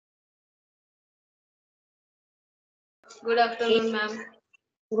Good Hey, afternoon, ma'am.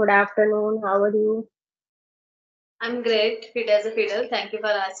 good afternoon. How are you? I'm great, fit as a fiddle. Thank you for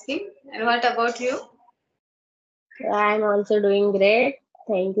asking. And what about you? I'm also doing great.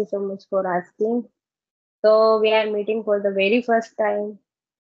 Thank you so much for asking. So, we are meeting for the very first time.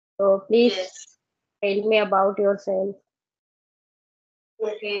 So, please Yes. tell me about yourself.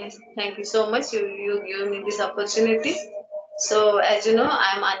 Okay. Thank you so much. You give me this opportunity. So, as you know,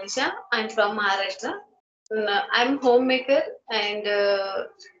 I'm Anisha. I'm from Maharashtra. I'm homemaker, and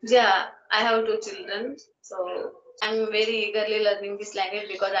yeah, I have two children. So, I'm very eagerly learning this language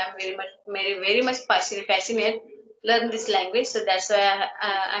because I'm very much passionate learn this language. So that's why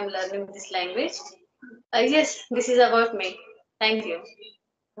I'm learning this language. Yes, this is about me. Thank you.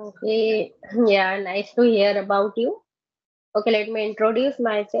 Okay, yeah, nice to hear about you. Okay, let me introduce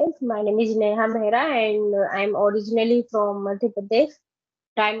myself. My name is Neha Mehra and I'm originally from Madhya Pradesh.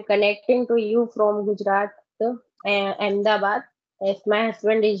 I'm connecting to you from Gujarat, Ahmedabad. As my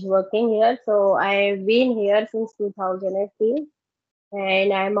husband is working here, so I've been here since 2018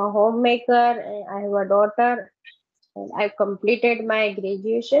 and I'm a homemaker. And I have a daughter. And I've completed my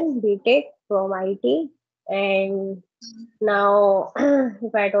graduation BTech from IT. And now,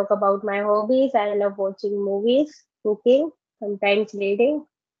 if I talk about my hobbies, I love watching movies, cooking, sometimes reading.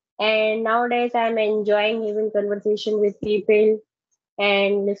 And nowadays, I'm enjoying having conversation with people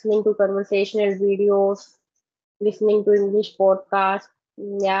and listening to conversational videos, listening to English podcasts.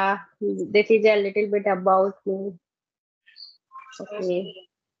 Yeah, this is a little bit about me. Okay. Okay.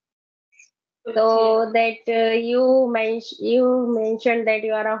 Okay. So that you mentioned that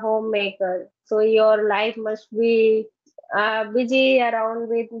you are a homemaker. So your life must be busy around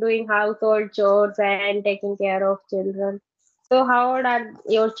with doing household chores and taking care of children. So how old are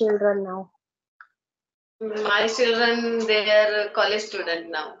your children now? My children, they are college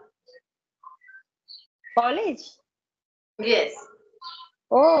student now. College? Yes,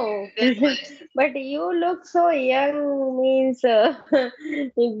 Oh, they're college. but you look so young. Means,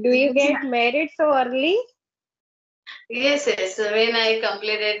 do you get married so early? Yes, yes. When I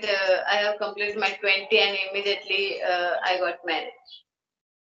have completed my 20 and immediately I got married.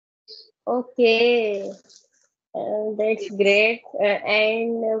 Okay. That's Yes. great.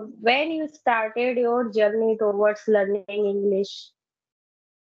 And when you started your journey towards learning English?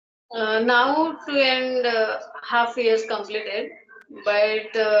 Now 2.5 years completed,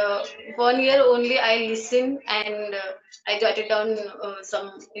 but 1 year only I listened and I jotted down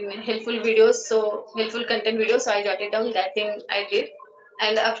some helpful videos, so helpful content videos. So I jotted down that thing I did,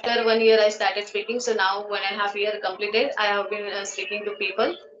 and after 1 year I started speaking. So now 1.5 year completed, I have been speaking to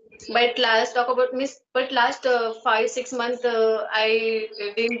people. But last talk about miss. But last 5 6 months I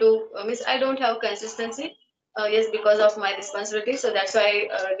didn't do miss. I don't have consistency. Yes, because of my responsibility. So that's why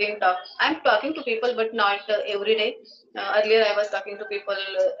I didn't talk. I'm talking to people, but not every day. Earlier, I was talking to people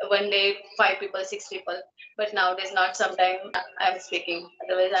one day, five people, six people. But nowadays, not sometime I'm speaking.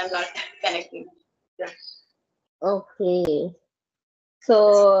 Otherwise, I'm not connecting. Yeah. Okay.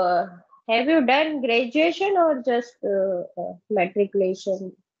 So, have you done graduation or just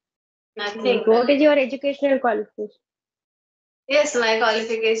matriculation? Means, Nothing. what is your educational qualification? Yes, my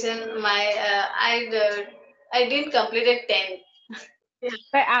qualification, I didn't complete at 10.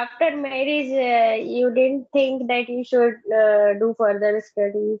 But after marriage, you didn't think that you should do further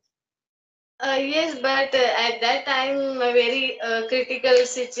studies. Yes, but at that time, a very critical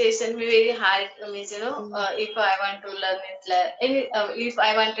situation, very hard. Means Mm. if I want to learn it, if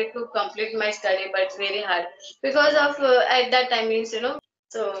I wanted to complete my study, but it's very hard because of at that time means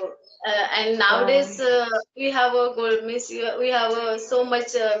so and Yeah. nowadays we have a gold means we have so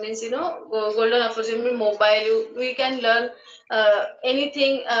much means golden opportunity mobile. We can learn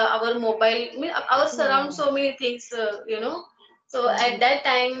anything. Our mobile, our surround Hmm. so many things. So Hmm. at that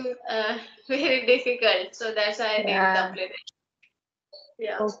time, very difficult. So that's why I didn't Yeah. complete it.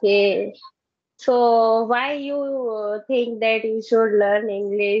 Yeah. Okay. So why you think that you should learn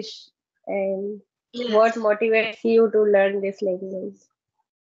English and what Yes. motivates you to learn this language?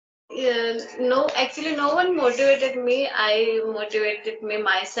 No, actually, no one motivated me. I motivated me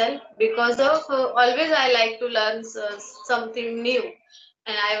myself because of always I like to learn something new,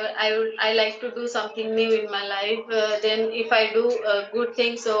 and I like to do something new in my life. Then if I do good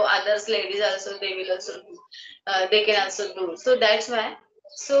things, so others ladies also they will also do. They can also do. So that's why.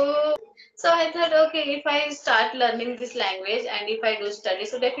 So so I thought, okay, if I start learning this language and if I do study,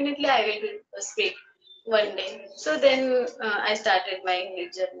 so definitely I will speak one day. So then I started my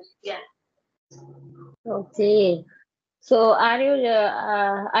English journey. Yeah. Okay. So are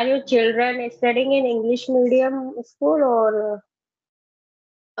your children studying in English medium school or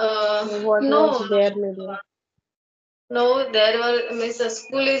what was No, their medium? No, there were means the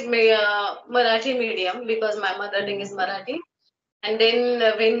school is Marathi medium because my mother tongue is Marathi. And then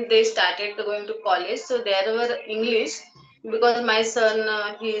when they started to going to college, so there were English because my son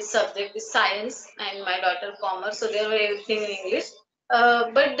his subject is science and my daughter commerce, so there were everything in English.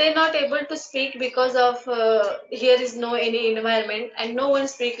 But they're not able to speak because of here is no any environment and no one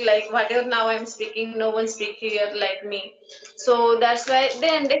speak like whatever now I'm speaking. No one speak here like me, so that's why they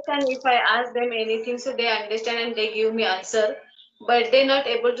understand if I ask them anything, so they understand and they give me answer. But they're not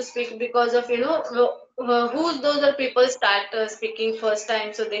able to speak because of who those are people start speaking first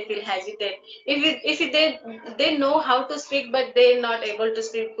time, so they feel hesitate. If they know how to speak, but they're not able to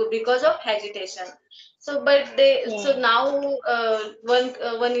speak because of hesitation. So but they so Yeah. now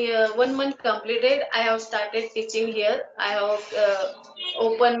one year 1 month completed, I have started teaching here. I have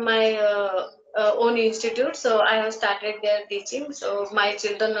opened my own institute, so I have started there teaching. So my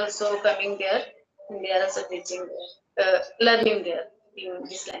children also coming there, and they are also teaching there, learning there in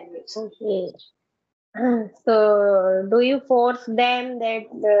this language. Okay. So, do you force them that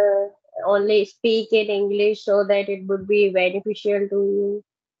only speak in English so that it would be beneficial to you?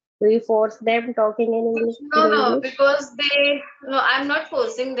 Do you force them talking in English? No, In no, English? because they, no, I'm not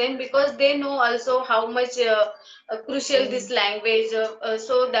forcing them because they know also how much crucial this Mm. language.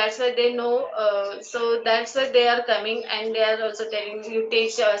 So that's why they know. So that's why they are coming and they are also telling you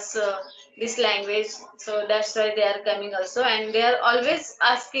teach us this language. So that's why they are coming also, and they are always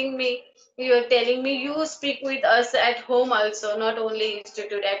asking me. You are telling me you speak with us at home also, not only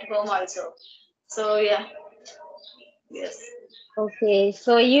institute at home also. So yeah, yes, Okay.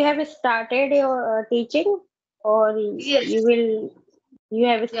 So, you have started your teaching, or yes, you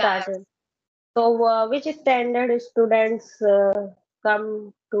have yeah. started? So, which standard students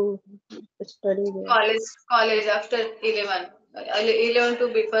come to study there? College after 11, 11 to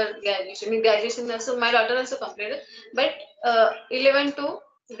before graduation. I mean, graduation also my daughter also completed, but 11 to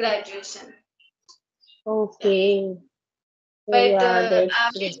graduation. Yeah. Okay. So, But yeah,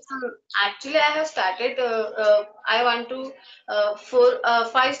 that's great. actually, I have started. I want to for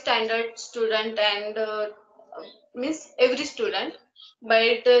five standard student and means every student.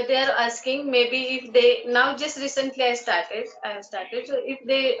 But they are asking maybe if they now just recently I started. I have started. So if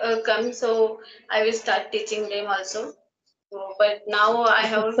they come, so I will start teaching them also. So, but now I Okay.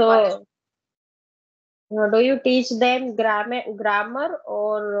 have college. So, do you teach them grammar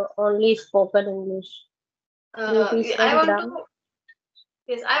or only spoken English? Do you teach I them want grammar? to.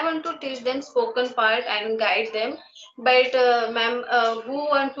 Yes, I want to teach them spoken part and guide them. But ma'am, who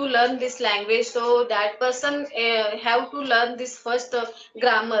want to learn this language, so that person have to learn this first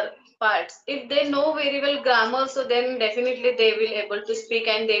grammar parts. If they know very well grammar, so then definitely they will able to speak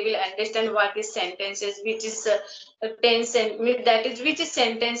and they will understand what is sentences, which is tense and that is which is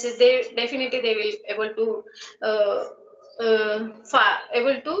sentences. They definitely they will able to uh,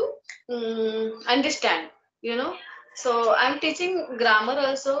 able to understand. You know, so I'm teaching grammar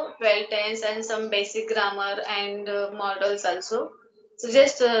also, 12 tense and some basic grammar and models also. So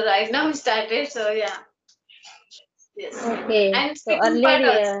just right now started. So yeah, yes. Okay. And So speaking earlier, part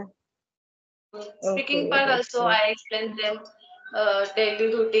also. yeah. Speaking Okay, part that's also, great. I explain them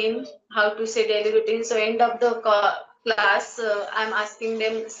daily routine, how to say daily routine. So end of the class, I'm asking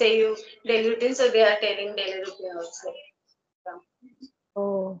them say you daily routine. So they are telling daily routine also.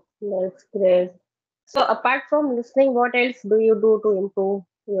 Oh, that's great. So apart from listening, what else do you do to improve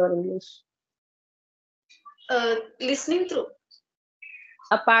your English? Listening through.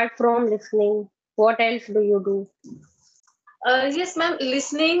 Apart from listening, what else do you do? Yes, ma'am.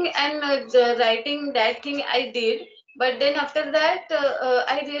 Listening and the writing that thing I did, but then after that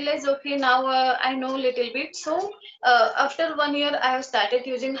I realized okay now I know little bit. So after 1 year I have started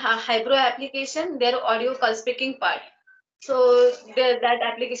using Hybro application, their audio call speaking part. So that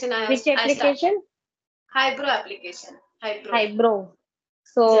application Which I started application? Hybro application. Hybro. Hybro.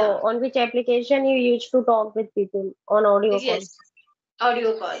 So Yeah. on which application you used to talk with people on audio Yes. calls?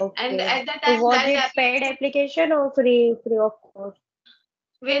 Audio call. And Okay. at that So time was that it paid application application or free of cost?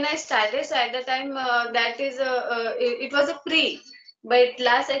 when I started, so at the time that is it was a free, but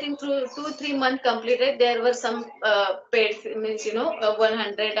last I think through 2 3 months completed, there were some paid means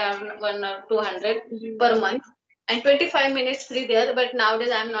 100 and 200 Mhm. per month and 25 minutes free there. But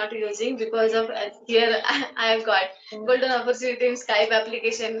nowadays I'm not using because of here I have got Oh, golden opportunity in Skype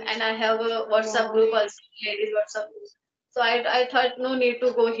application and I have a WhatsApp yeah, group also, ladies WhatsApp group. So I thought no need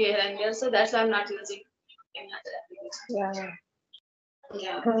to go here and there, so that's why I'm not using any other application. yeah.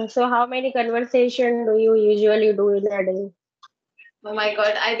 Yeah. So how many conversation do you usually do in a day? Oh my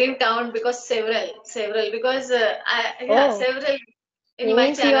God, I didn't count because several because Oh, several in it my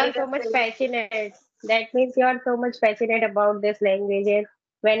means you channel are there so are much several. passionate. That means you are so much passionate about this language, and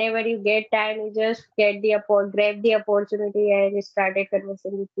whenever you get time, you just grab the opportunity and started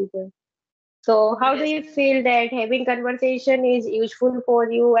conversing with people. So, how do Yes. you feel that having conversation is useful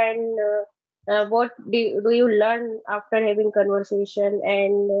for you, and what do you learn after having conversation,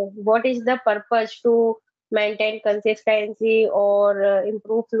 and what is the purpose to maintain consistency or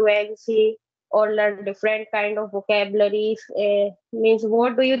improve fluency or learn different kind of vocabularies? Means,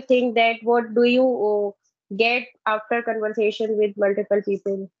 what do you think that what do you get after conversation with multiple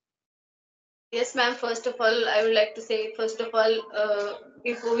people? Yes, ma'am. First of all, I would like to say, first of all,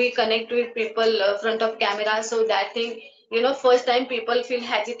 if we connect with people front of camera, so that thing, first time people feel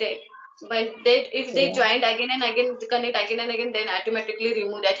hesitate. But if they Yeah, joined again and again, connect again and again, then automatically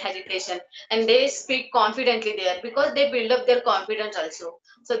remove that hesitation and they speak confidently there because they build up their confidence also.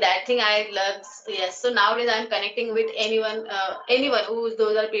 So that thing I learned. Yes. So nowadays I'm connecting with anyone who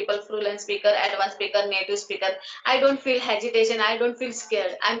those are people, fluent speaker, advanced speaker, native speaker. I don't feel hesitation. I don't feel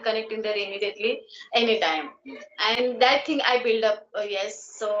scared. I'm connecting there immediately, anytime. And that thing I build up. Yes.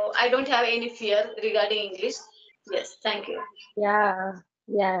 So I don't have any fear regarding English. Yes. Thank you. yeah,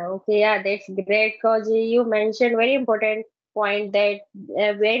 yeah. Okay, yeah, that's great. Cause you mentioned very important point that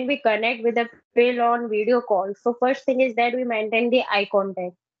when we connect with the people on video call, so first thing is that we maintain the eye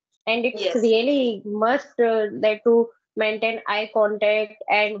contact, and it's Yes. really must that to maintain eye contact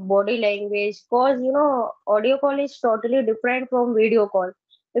and body language. Cause audio call is totally different from video call.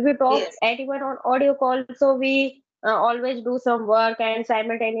 If we talk Yes. anyone on audio call, so we always do some work and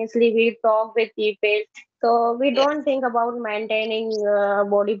simultaneously we talk with people, so we Yes. don't think about maintaining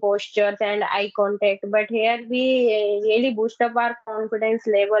body postures and eye contact. But here we really boost up our confidence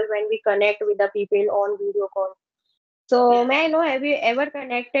level when we connect with the people on video call. So Yes. may I know, have you ever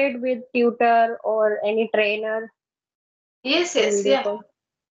connected with tutor or any trainer Yes. on Yes. video Yeah. call?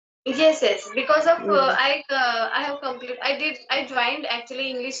 Yes, yes. Because of Yeah. I have complete. I joined actually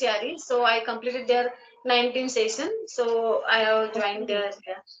English Yari, so I completed their 19 session. So I have joined Okay. there.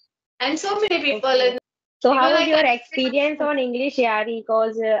 Yeah. And so many people, Okay. and So how even was I your connected experience with. on English Yari?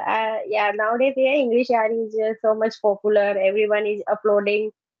 Because yeah, nowadays yeah, English Yari is so much popular. Everyone is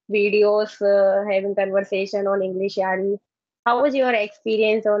uploading videos, having conversation on English Yari. How was your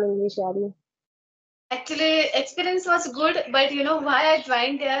experience on English Yari? Actually, experience was good, but you know why I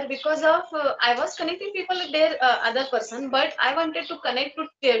joined there because of I was connecting people with their other person, but I wanted to connect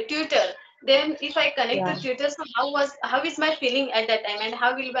to tutor. Then, if I connect to Yeah. tutor, so how is my feeling at that time, and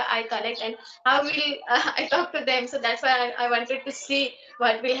how will I connect, and how will I talk to them? So that's why I wanted to see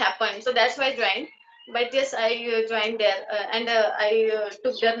what will happen. So that's why I joined. But yes, I joined there and I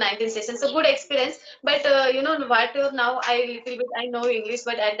took their 19 sessions. So good experience, but you know what? Now I little bit I know English,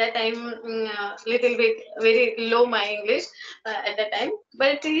 but at that time, little bit very low my English at that time.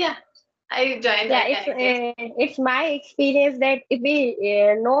 But yeah, I joined. Yeah, I connected. it's my experience that if we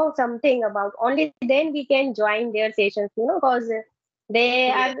know something about, only then we can join their sessions, because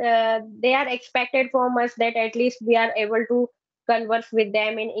Yes, they are expected from us that at least we are able to converse with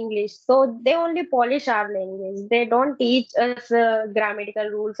them in English. So they only polish our language. They don't teach us grammatical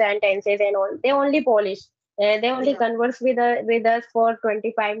rules and tenses and all. They only polish. They only yeah, converse with us for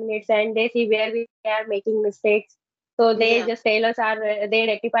 25 minutes, and they see where we are making mistakes, so they just yeah, tell us they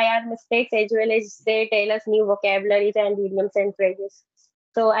rectify our mistakes as well as they tell us new vocabularies and idioms and phrases.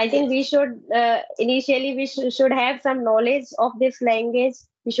 So I think yes, we should initially should have some knowledge of this language.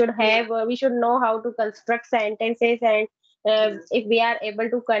 yeah, We should know how to construct sentences, and yeah. if we are able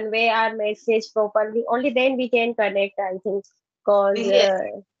to convey our message properly, only then we can connect. I think because Yes,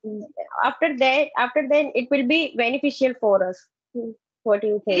 after then it will be beneficial for us. What do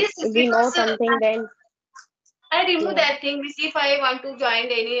you think? yes, yes, If we know because something, then I remove yeah. that thing. Which if I want to join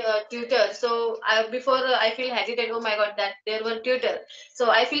any tutor, so before I feel hesitate. Oh my God, that there were tutor. So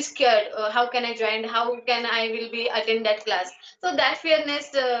I feel scared. How can I join? How can I will be attend that class? So that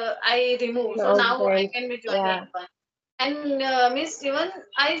fearness I remove. So Now now I then, can be join yeah. anyone. And Miss, even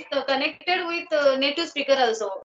I connected with native speaker also.